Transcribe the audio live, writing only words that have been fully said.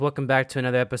Welcome back to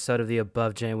another episode of the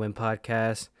Above Genuine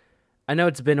podcast. I know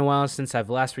it's been a while since I've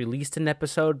last released an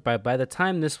episode, but by the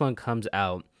time this one comes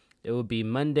out, it will be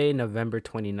Monday, November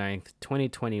 29th,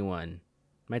 2021,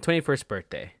 my 21st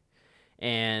birthday.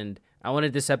 And I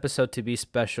wanted this episode to be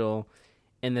special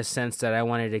in the sense that I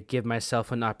wanted to give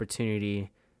myself an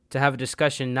opportunity to have a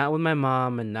discussion, not with my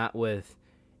mom and not with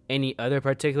any other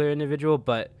particular individual,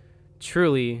 but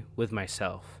truly with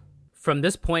myself. From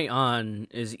this point on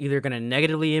is either going to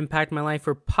negatively impact my life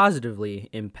or positively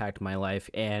impact my life.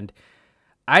 And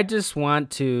I just want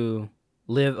to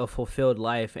live a fulfilled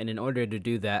life. And in order to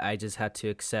do that, I just had to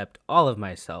accept all of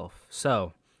myself.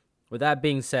 So with that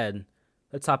being said,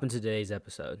 let's hop into today's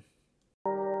episode.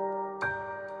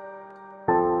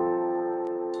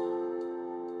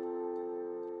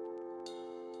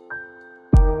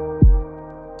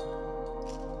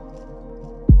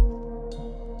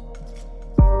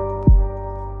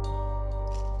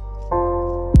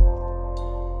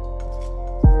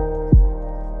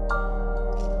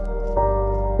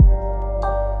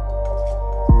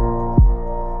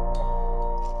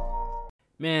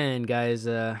 Man, guys,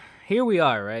 here we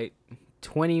are, right?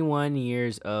 21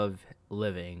 years of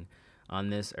living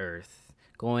on this earth,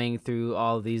 going through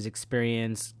all these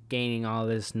experience, gaining all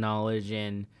this knowledge,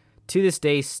 and to this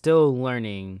day, still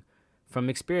learning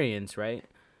from experience, right?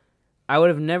 I would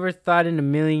have never thought in a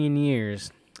million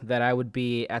years that I would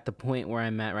be at the point where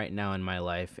I'm at right now in my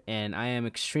life, and I am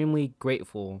extremely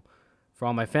grateful for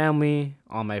all my family,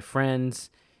 all my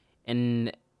friends,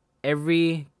 and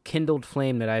every kindled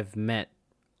flame that I've met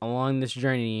along this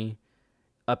journey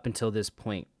up until this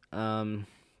point. The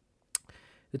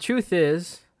truth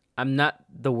is, I'm not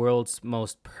the world's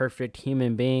most perfect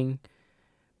human being,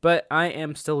 but I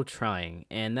am still trying,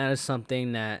 and that is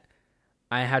something that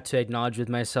I have to acknowledge with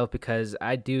myself because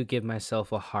I do give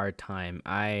myself a hard time.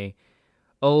 I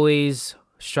always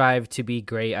strive to be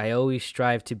great. I always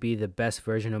strive to be the best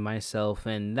version of myself,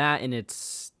 and that in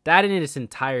its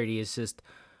entirety is just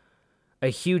a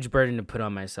huge burden to put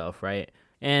on myself, right?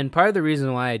 And part of the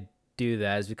reason why I do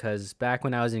that is because back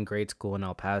when I was in grade school in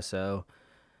El Paso,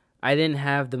 I didn't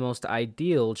have the most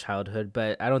ideal childhood,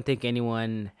 but I don't think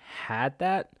anyone had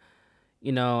that.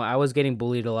 You know, I was getting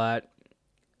bullied a lot.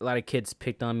 A lot of kids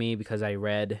picked on me because I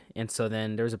read. And so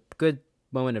then there was a good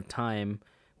moment of time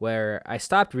where I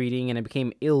stopped reading and I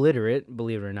became illiterate,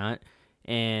 believe it or not.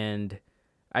 And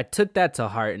I took that to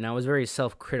heart and I was very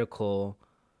self-critical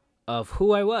of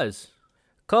who I was.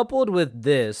 Coupled with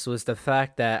this was the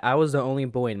fact that I was the only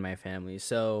boy in my family,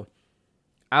 so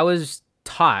I was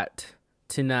taught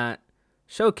to not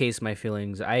showcase my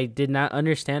feelings. I did not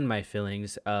understand my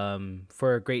feelings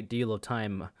for a great deal of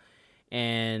time,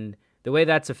 and the way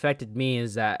that's affected me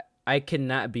is that I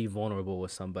cannot be vulnerable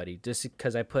with somebody just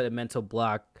because I put a mental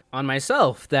block on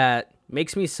myself that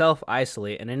makes me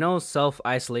self-isolate, and I know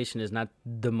self-isolation is not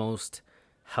the most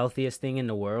healthiest thing in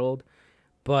the world,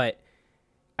 but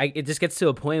it just gets to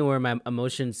a point where my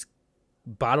emotions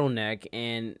bottleneck,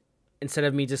 and instead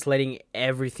of me just letting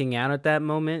everything out at that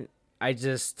moment, I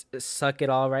just suck it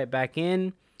all right back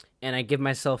in, and I give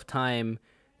myself time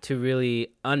to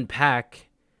really unpack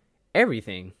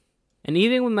everything. And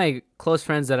even with my close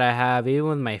friends that I have, even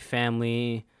with my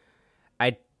family,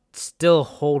 I still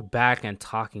hold back on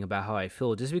talking about how I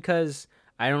feel just because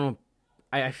I don't know.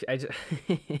 I just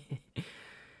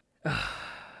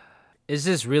it's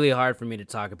just really hard for me to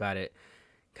talk about it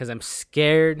because I'm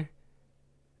scared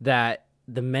that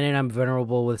the minute I'm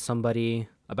vulnerable with somebody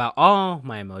about all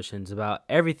my emotions, about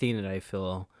everything that I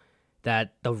feel,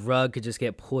 that the rug could just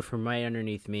get pulled from right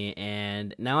underneath me,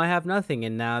 and now I have nothing,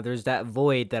 and now there's that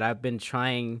void that I've been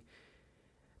trying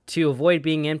to avoid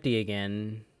being empty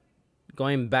again,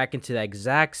 going back into that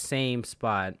exact same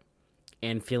spot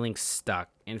and feeling stuck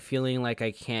and feeling like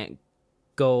I can't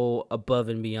go above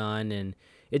and beyond, and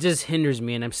it just hinders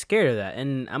me, and I'm scared of that.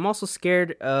 And I'm also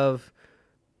scared of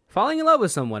falling in love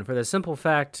with someone for the simple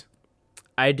fact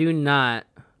I do not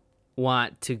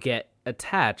want to get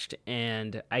attached,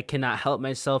 and I cannot help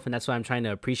myself, and that's why I'm trying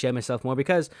to appreciate myself more,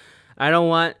 because I don't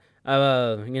want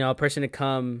a person to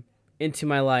come into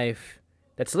my life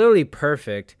that's literally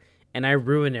perfect and I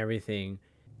ruin everything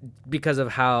because of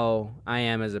how I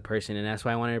am as a person, and that's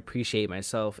why I want to appreciate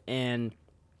myself. And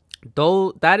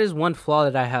though that is one flaw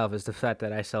that I have, is the fact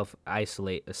that I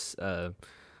self-isolate a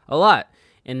lot.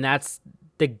 And that's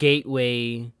the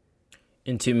gateway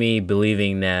into me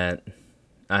believing that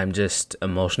I'm just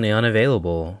emotionally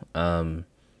unavailable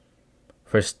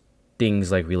for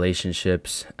things like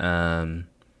relationships. And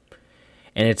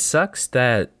it sucks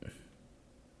that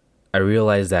I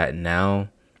realize that now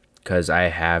because I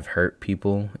have hurt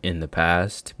people in the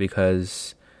past,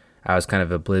 because I was kind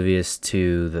of oblivious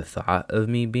to the thought of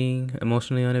me being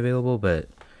emotionally unavailable, but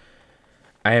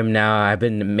I've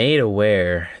been made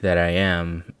aware that I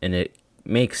am, and it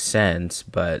makes sense,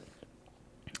 but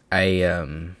I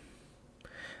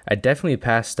I definitely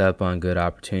passed up on good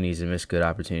opportunities and missed good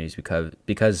opportunities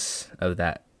because of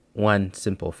that one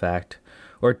simple fact,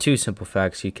 or two simple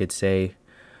facts you could say.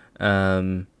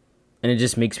 And it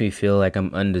just makes me feel like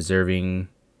I'm undeserving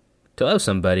to love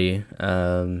somebody.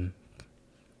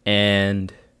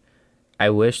 And I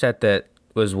wish that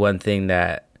was one thing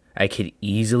that I could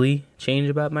easily change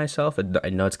about myself. I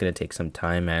know it's going to take some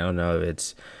time. I don't know if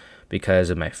it's because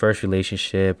of my first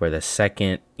relationship or the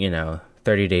second,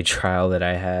 30-day trial that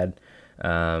I had.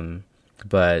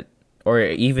 But, or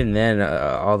even then,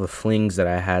 all the flings that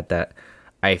I had that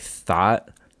I thought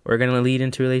were going to lead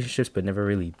into relationships, but never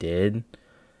really did.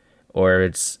 Or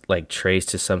it's like traced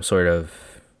to some sort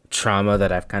of trauma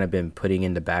that I've kind of been putting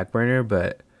in the back burner.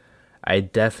 But I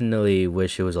definitely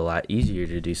wish it was a lot easier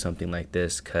to do something like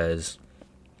this, because,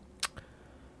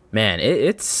 man,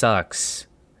 it sucks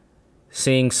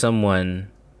seeing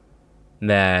someone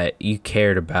that you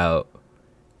cared about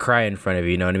cry in front of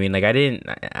you, you know what I mean? Like,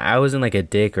 I wasn't like a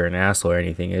dick or an asshole or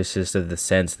anything. It's just of the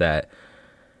sense that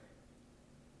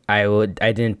I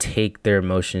didn't take their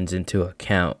emotions into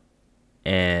account,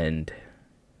 and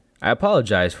I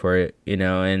apologize for it,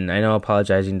 and I know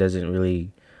apologizing doesn't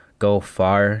really go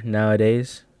far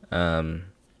nowadays,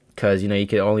 because you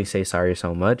can only say sorry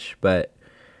so much, but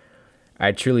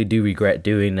I truly do regret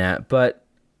doing that. But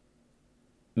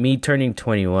me turning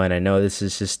 21, I know this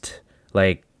is just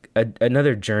like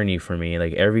another journey for me.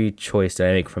 Like, every choice that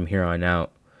I make from here on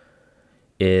out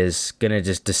is gonna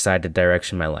just decide the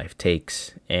direction my life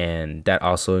takes, and that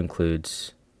also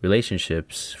includes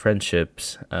relationships,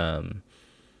 friendships,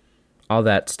 all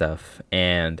that stuff.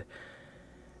 And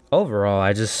overall,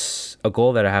 a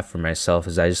goal that I have for myself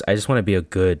is I just want to be a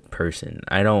good person.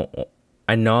 I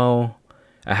know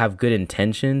I have good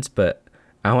intentions, but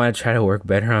I want to try to work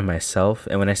better on myself.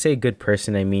 And when I say good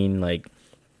person, I mean like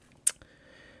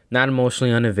not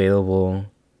emotionally unavailable.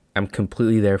 I'm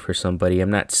completely there for somebody. I'm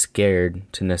not scared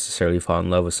to necessarily fall in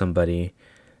love with somebody.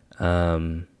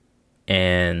 And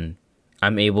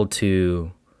I'm able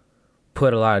to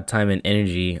put a lot of time and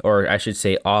energy, or I should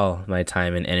say all my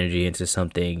time and energy, into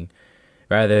something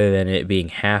rather than it being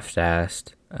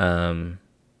half-assed.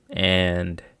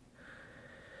 And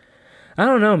I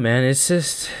don't know, man. It's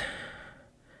just,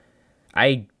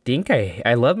 I think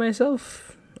I love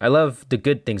myself. I love the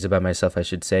good things about myself, I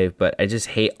should say, but I just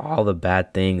hate all the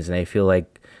bad things, and I feel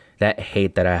like that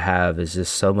hate that I have is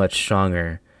just so much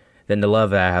stronger than the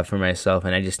love that I have for myself,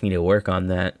 and I just need to work on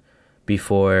that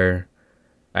before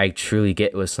I truly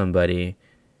get with somebody.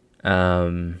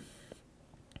 It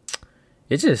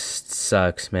just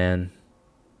sucks, man,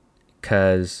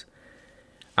 because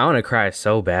I want to cry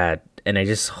so bad, and I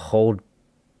just hold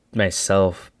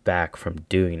myself back from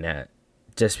doing that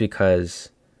just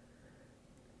because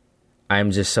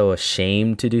I'm just so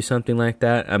ashamed to do something like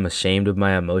that. I'm ashamed of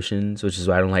my emotions, which is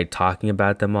why I don't like talking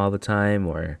about them all the time,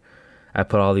 or I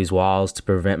put all these walls to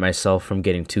prevent myself from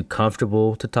getting too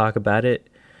comfortable to talk about it.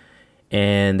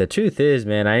 And the truth is,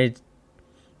 man,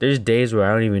 there's days where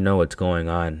I don't even know what's going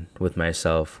on with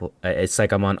myself. It's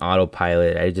like I'm on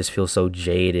autopilot. I just feel so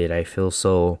jaded. I feel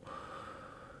so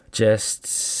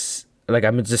just like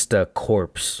I'm just a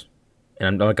corpse. And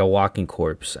I'm like a walking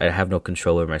corpse. I have no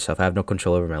control over myself. I have no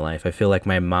control over my life. I feel like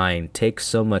my mind takes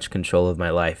so much control of my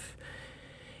life.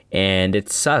 And it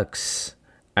sucks.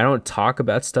 I don't talk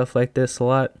about stuff like this a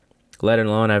lot. Let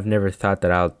alone, I've never thought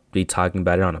that I'll be talking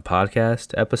about it on a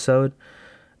podcast episode.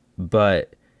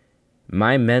 But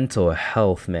my mental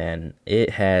health, man,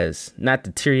 it has not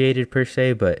deteriorated per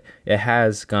se, but it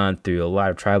has gone through a lot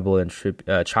of trial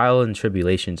and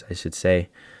tribulations, I should say.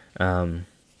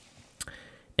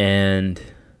 And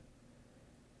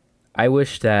I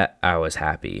wish that I was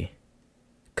happy,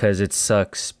 because it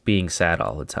sucks being sad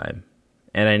all the time.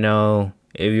 And I know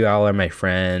if you all are my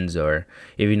friends, or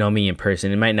if you know me in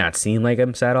person, it might not seem like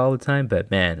I'm sad all the time, but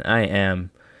man, I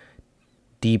am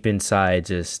deep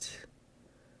inside.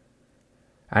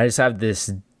 I just have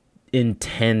this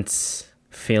intense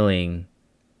feeling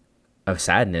of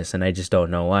sadness, and I just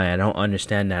don't know why. I don't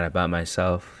understand that about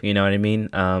myself. You know what I mean?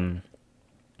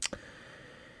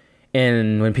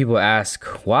 And when people ask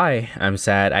why I'm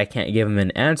sad, I can't give them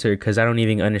an answer, because I don't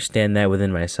even understand that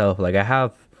within myself. Like, I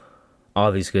have all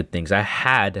these good things. I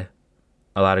had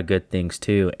a lot of good things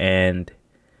too, and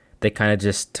they kind of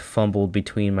just fumbled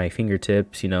between my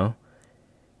fingertips,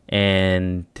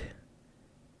 and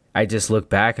I just look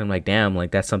back and I'm like, damn,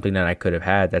 like that's something that I could have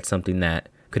had. That's something that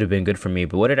could have been good for me.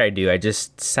 But what did I do? I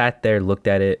just sat there, looked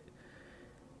at it,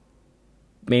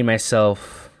 I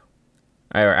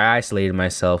isolated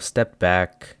myself, stepped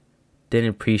back, didn't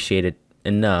appreciate it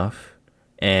enough,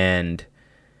 and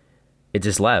it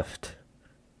just left.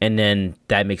 And then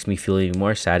that makes me feel even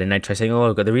more sad. And I try saying,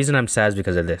 oh, the reason I'm sad is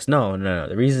because of this. No.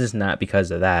 The reason is not because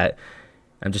of that.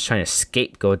 I'm just trying to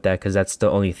scapegoat that because that's the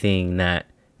only thing that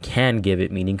can give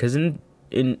it meaning. Because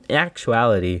in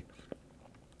actuality,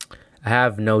 I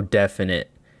have no definite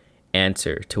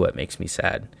answer to what makes me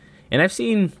sad. And I've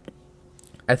seen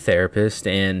a therapist,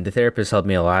 and the therapist helped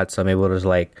me a lot. So I'm able to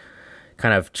like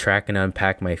kind of track and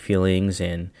unpack my feelings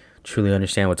and truly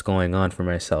understand what's going on for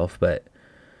myself. But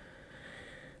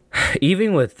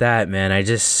even with that, man, I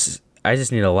just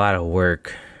need a lot of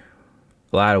work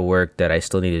that I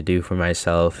still need to do for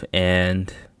myself.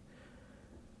 And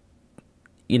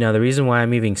the reason why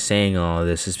I'm even saying all of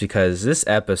this is because this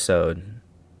episode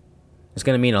is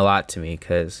going to mean a lot to me,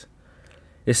 because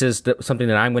this is something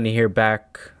that I'm going to hear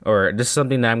back, or this is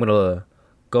something that I'm going to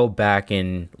go back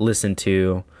and listen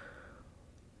to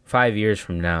 5 years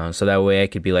from now, so that way I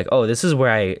could be like, oh, this is where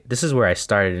I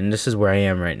started, and this is where I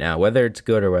am right now, whether it's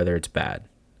good or whether it's bad.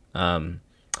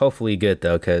 Hopefully good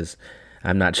though, because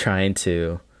I'm not trying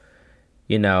to,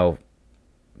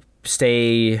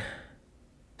 stay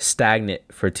stagnant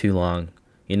for too long.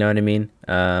 You know what I mean?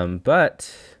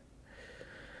 But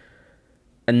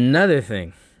another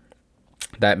thing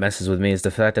that messes with me is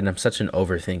the fact that I'm such an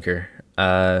overthinker.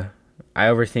 I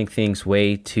overthink things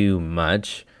way too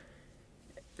much.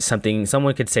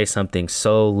 Someone could say something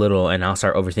so little and I'll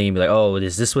start overthinking and be like, oh,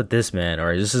 is this what this meant?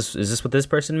 Or is this what this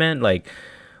person meant? Like,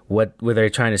 what were they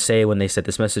trying to say when they said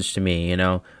this message to me?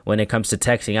 When it comes to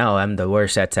texting, oh, I'm the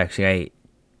worst at texting. I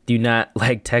do not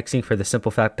like texting for the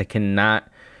simple fact that I cannot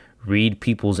read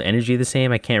people's energy the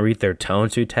same. I can't read their tone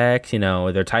through text.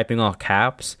 They're typing all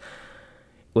caps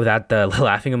without the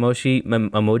laughing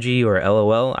emoji or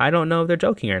LOL. I don't know if they're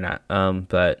joking or not.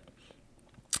 But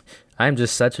I'm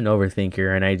just such an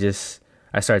overthinker, and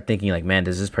I start thinking like, man,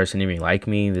 does this person even like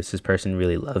me? Does this person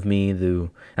really love me?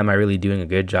 Am I really doing a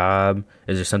good job?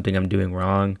 Is there something I'm doing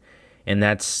wrong? And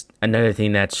that's another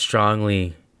thing that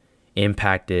strongly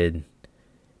impacted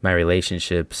my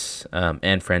relationships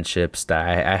and friendships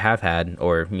that I have had,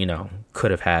 or could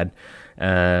have had.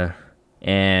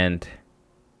 And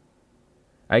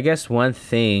I guess one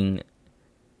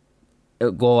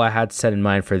goal I had set in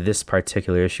mind for this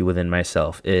particular issue within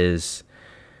myself is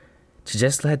to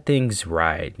just let things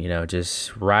ride,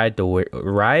 just ride the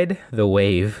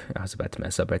wave. I was about to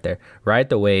mess up right there. Ride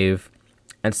the wave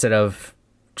instead of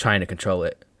trying to control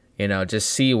it.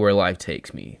 Just see where life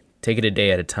takes me. Take it a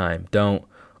day at a time. Don't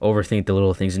overthink the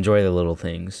little things. Enjoy the little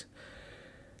things.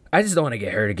 I just don't want to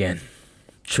get hurt again.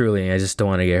 Truly, I just don't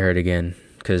want to get hurt again,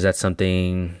 because that's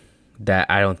something that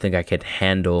I don't think I could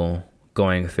handle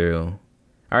going through.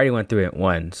 I already went through it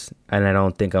once, and I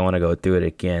don't think I want to go through it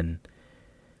again,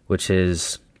 which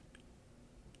is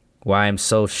why I'm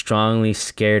so strongly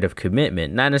scared of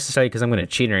commitment. Not necessarily because I'm going to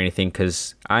cheat or anything,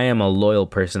 because I am a loyal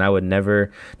person. I would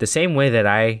never, the same way that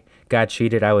I got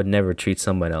cheated, I would never treat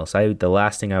someone else. The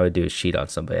last thing I would do is cheat on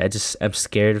somebody. I'm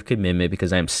scared of commitment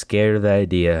because I'm scared of the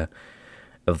idea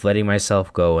of letting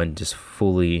myself go and just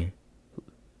fully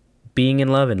being in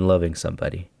love and loving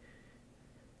somebody.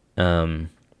 And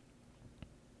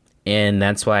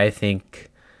that's why I think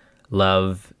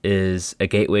love is a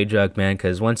gateway drug, man,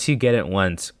 because once you get it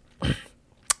once,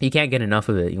 you can't get enough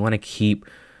of it. You want to keep,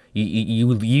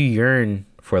 you yearn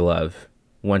for love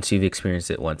once you've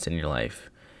experienced it once in your life.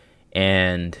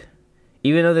 And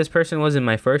even though this person wasn't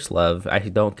my first love, I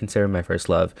don't consider my first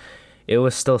love, it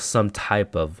was still some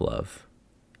type of love.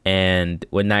 And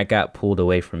when that got pulled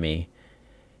away from me,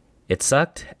 it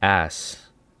sucked ass.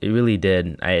 It really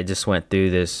did. I just went through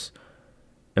this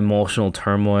emotional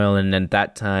turmoil, and at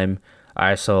that time I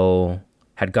also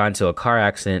had gone to a car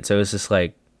accident, so it was just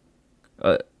like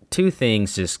two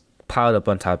things just piled up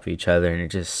on top of each other, and it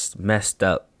just messed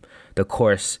up the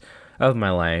course of my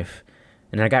life.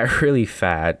 And I got really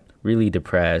fat, really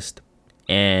depressed,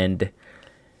 and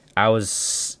I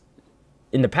was,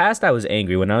 in the past I was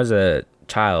angry. When I was a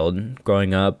child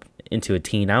growing up into a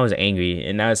teen, I was angry,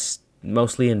 and that's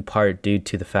mostly in part due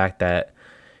to the fact that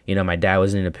my dad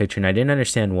wasn't in the picture, and I didn't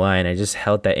understand why, and I just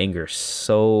held that anger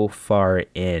so far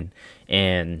in.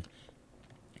 And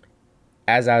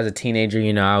as I was a teenager,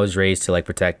 I was raised to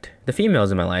protect the females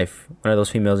in my life. One of those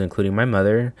females including my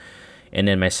mother, and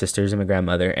then my sisters and my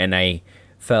grandmother. And I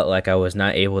felt like I was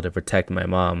not able to protect my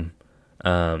mom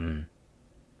in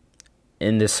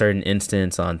this certain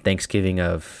instance on Thanksgiving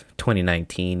of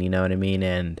 2019, you know what I mean?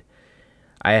 And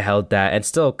I held that and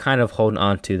still kind of holding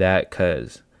on to that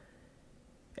because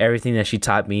everything that she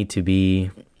taught me to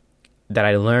be, that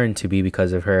I learned to be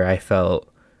because of her, I felt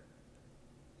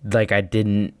like I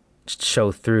didn't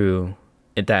show through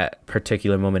at that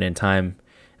particular moment in time.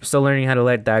 I'm still learning how to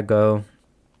let that go.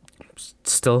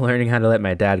 Still learning how to let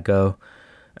my dad go.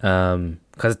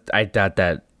 Because I doubt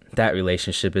that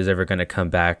relationship is ever going to come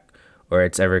back or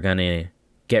it's ever going to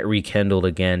get rekindled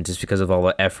again just because of all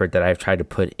the effort that I've tried to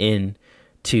put in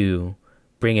to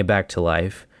bring it back to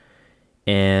life.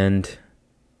 And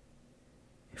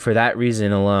for that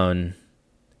reason alone,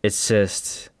 it's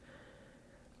just,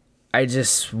 I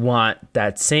just want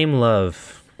that same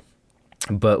love,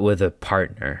 but with a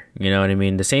partner. You know what I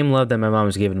mean? The same love that my mom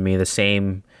was giving me, the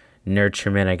same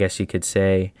nurturement, I guess you could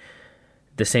say,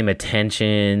 the same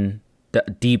attention, the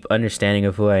deep understanding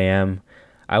of who I am.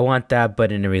 I want that,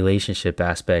 but in a relationship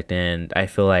aspect. And I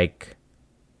feel like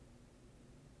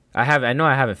I know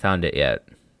I haven't found it yet,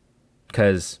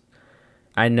 because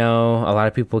I know a lot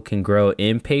of people can grow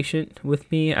impatient with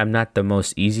me. I'm not the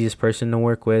most easiest person to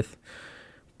work with,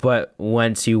 but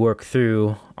once you work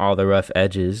through all the rough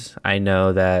edges, I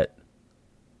know that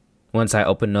once I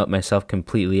open up myself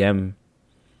completely, I'm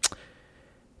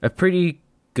a pretty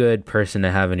good person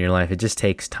to have in your life. It just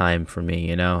takes time for me,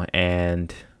 you know?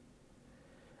 And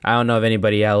I don't know if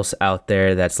anybody else out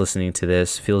there that's listening to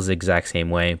this feels the exact same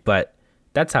way, but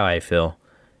that's how I feel.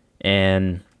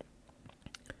 And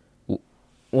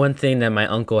one thing that my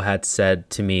uncle had said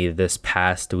to me this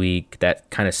past week that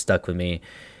kind of stuck with me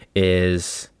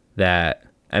is that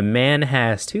a man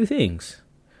has two things.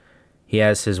 He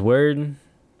has his word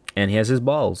and he has his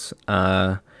balls.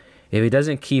 If he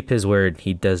doesn't keep his word,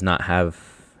 he does not have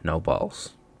no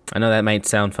balls. I know that might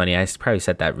sound funny. I probably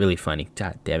said that really funny.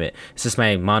 God damn it. It's just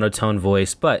my monotone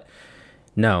voice. But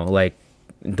no, like,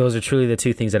 those are truly the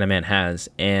two things that a man has.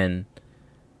 And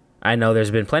I know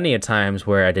there's been plenty of times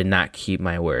where I did not keep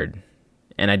my word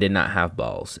and I did not have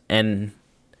balls. And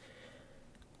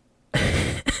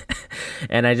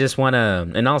and I just want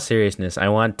to, in all seriousness, I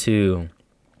want to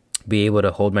be able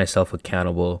to hold myself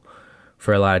accountable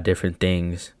for a lot of different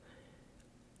things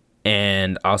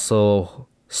and also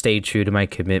stay true to my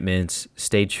commitments,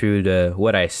 stay true to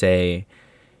what I say,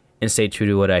 and stay true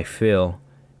to what I feel.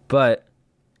 But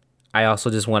I also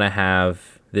just want to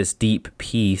have this deep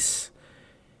peace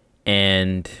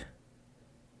and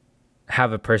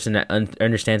have a person that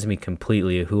understands me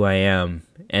completely, who I am,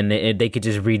 and they could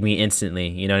just read me instantly.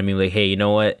 You know what I mean? Like, hey, you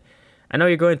know what? I know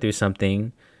you're going through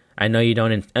something. I know you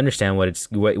don't understand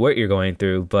what you're going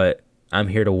through, but I'm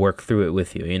here to work through it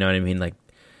with you. You know what I mean? Like,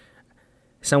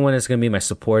 someone that's gonna be my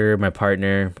supporter, my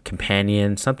partner,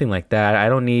 companion, something like that. I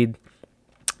don't need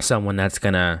someone that's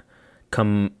gonna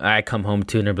come home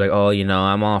to and they're like, oh, you know,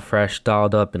 I'm all fresh,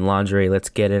 dolled up in lingerie, let's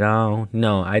get it on.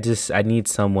 No, I need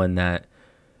someone that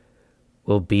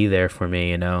will be there for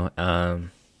me, you know.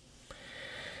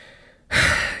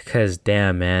 Cause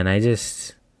damn, man, I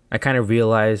kind of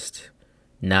realized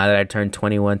now that I turned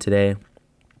 21 today,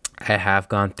 I have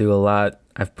gone through a lot.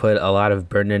 I've put a lot of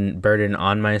burden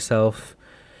on myself,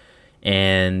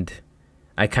 and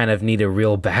I kind of need to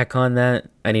reel back on that.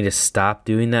 I need to stop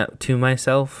doing that to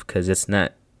myself because it's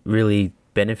not really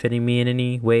benefiting me in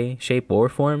any way, shape, or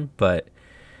form. But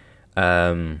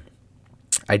I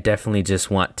definitely just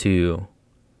want to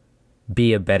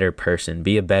be a better person,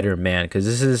 be a better man,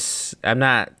 because I'm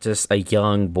not just a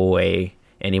young boy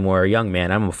anymore, a young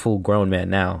man. I'm a full grown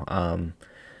man now.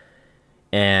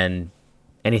 And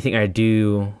anything I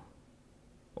do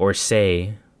or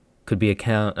say could be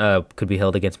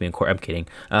held against me in court. I'm kidding.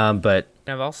 But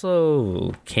I've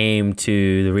also came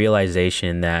to the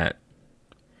realization that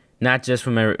not just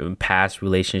from my past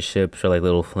relationships or like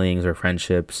little flings or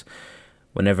friendships,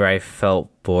 whenever I felt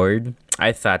bored,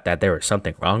 I thought that there was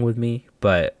something wrong with me.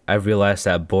 But I've realized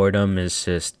that boredom is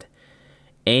just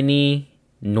any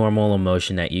normal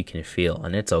emotion that you can feel,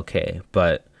 and it's okay.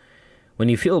 But when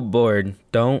you feel bored,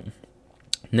 don't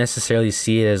necessarily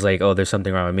see it as like, oh, there's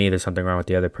something wrong with me, there's something wrong with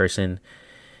the other person.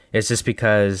 It's just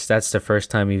because that's the first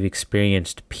time you've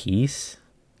experienced peace.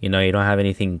 You know, you don't have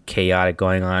anything chaotic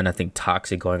going on, nothing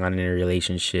toxic going on in your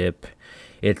relationship.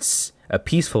 It's a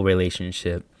peaceful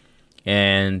relationship.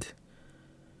 And,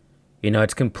 you know,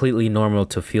 it's completely normal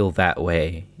to feel that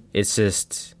way. It's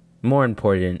just more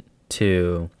important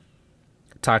to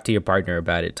talk to your partner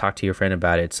about it, talk to your friend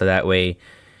about it, so that way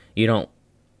you don't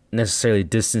necessarily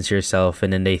distance yourself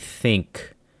and then they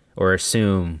think or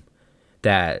assume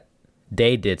that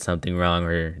they did something wrong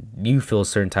or you feel a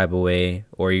certain type of way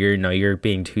or you're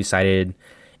being two-sided,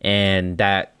 and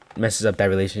that messes up that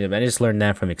relationship. I just learned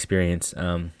that from experience.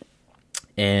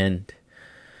 And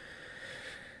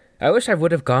I wish I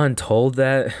would have gone told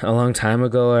that a long time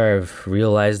ago, or I've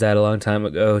realized that a long time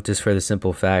ago, just for the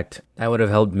simple fact that would have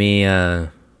helped me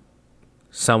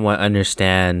somewhat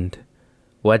understand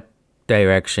what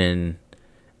direction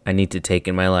I need to take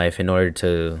in my life in order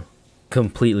to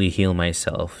completely heal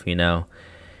myself, you know?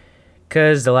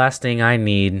 Because the last thing I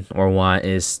need or want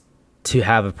is to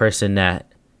have a person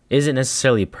that isn't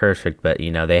necessarily perfect, but, you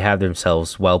know, they have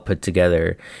themselves well put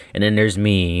together. And then there's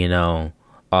me, you know,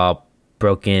 all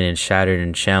broken and shattered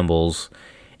and shambles,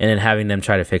 and then having them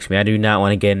try to fix me. I do not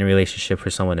want to get in a relationship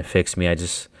for someone to fix me. I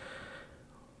just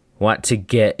want to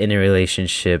get in a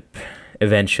relationship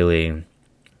eventually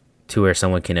to where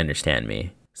someone can understand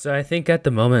me. So I think at the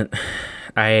moment,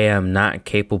 I am not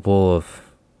capable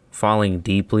of falling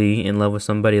deeply in love with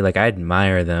somebody. Like, I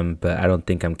admire them, but I don't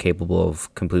think I'm capable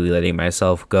of completely letting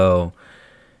myself go.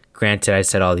 Granted, I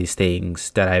said all these things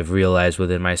that I've realized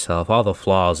within myself, all the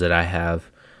flaws that I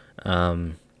have.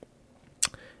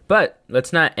 But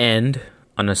let's not end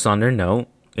on a somber note,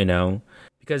 you know,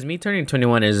 because me turning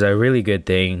 21 is a really good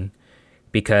thing,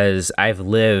 because I've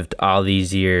lived all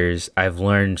these years. I've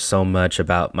learned so much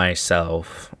about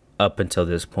myself up until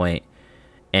this point,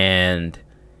 and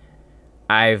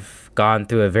I've gone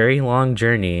through a very long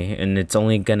journey, and it's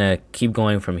only gonna keep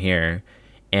going from here.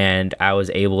 And I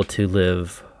was able to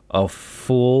live a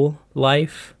full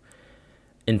life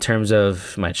in terms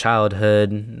of my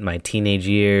childhood, my teenage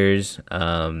years,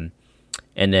 and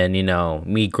then, you know,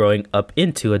 me growing up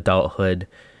into adulthood.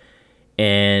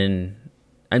 And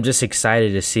I'm just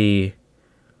excited to see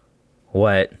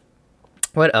what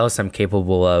else I'm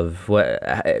capable of,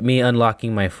 me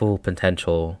unlocking my full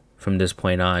potential from this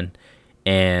point on,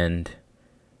 and,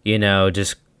 you know,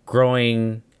 just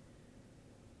growing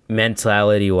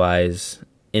mentality wise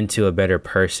into a better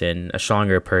person, a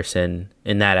stronger person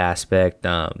in that aspect,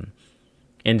 and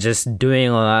just doing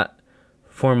a lot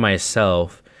for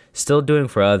myself, still doing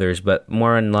for others, but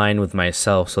more in line with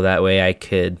myself, so that way I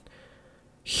could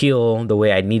heal the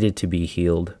way I needed to be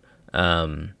healed,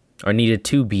 or needed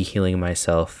to be healing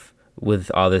myself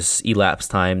with all this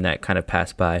elapsed time that kind of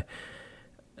passed by.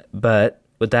 But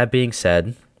with that being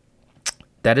said,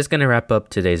 that is going to wrap up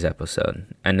today's episode.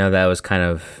 I know that was kind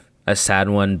of a sad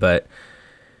one, but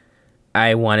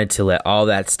I wanted to let all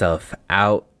that stuff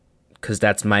out, because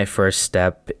that's my first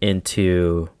step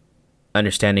into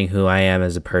understanding who I am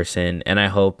as a person. And I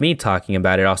hope me talking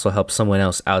about it also helps someone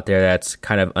else out there that's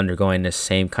kind of undergoing the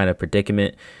same kind of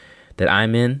predicament that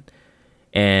I'm in.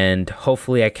 And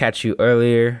hopefully I catch you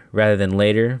earlier rather than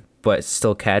later, but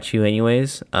still catch you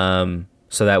anyways. So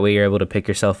that way you're able to pick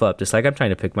yourself up, just like I'm trying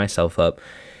to pick myself up.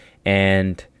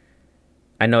 And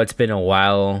I know it's been a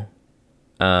while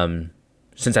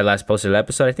since I last posted an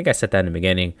episode. I think I said that in the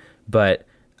beginning, but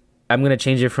I'm going to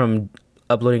change it from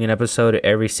uploading an episode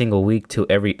every single week to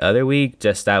every other week.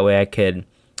 Just that way I could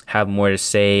have more to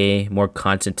say, more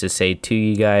content to say to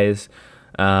you guys,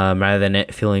 rather than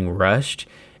it feeling rushed,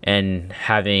 and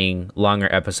having longer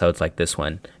episodes like this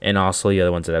one, and also the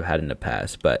other ones that I've had in the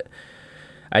past. But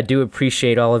I do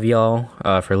appreciate all of y'all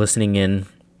for listening in.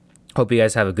 Hope you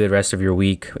guys have a good rest of your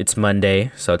week. It's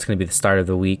Monday, so it's going to be the start of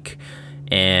the week.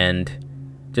 And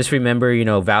just remember, you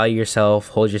know, value yourself,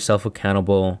 hold yourself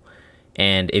accountable.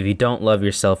 And if you don't love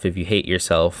yourself, if you hate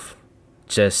yourself,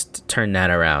 just turn that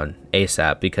around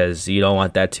ASAP, because you don't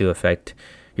want that to affect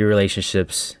your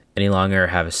relationships any longer, or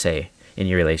have a say in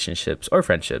your relationships or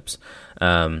friendships.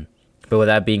 But with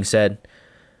that being said,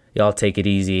 y'all take it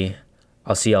easy.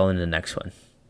 I'll see y'all in the next one.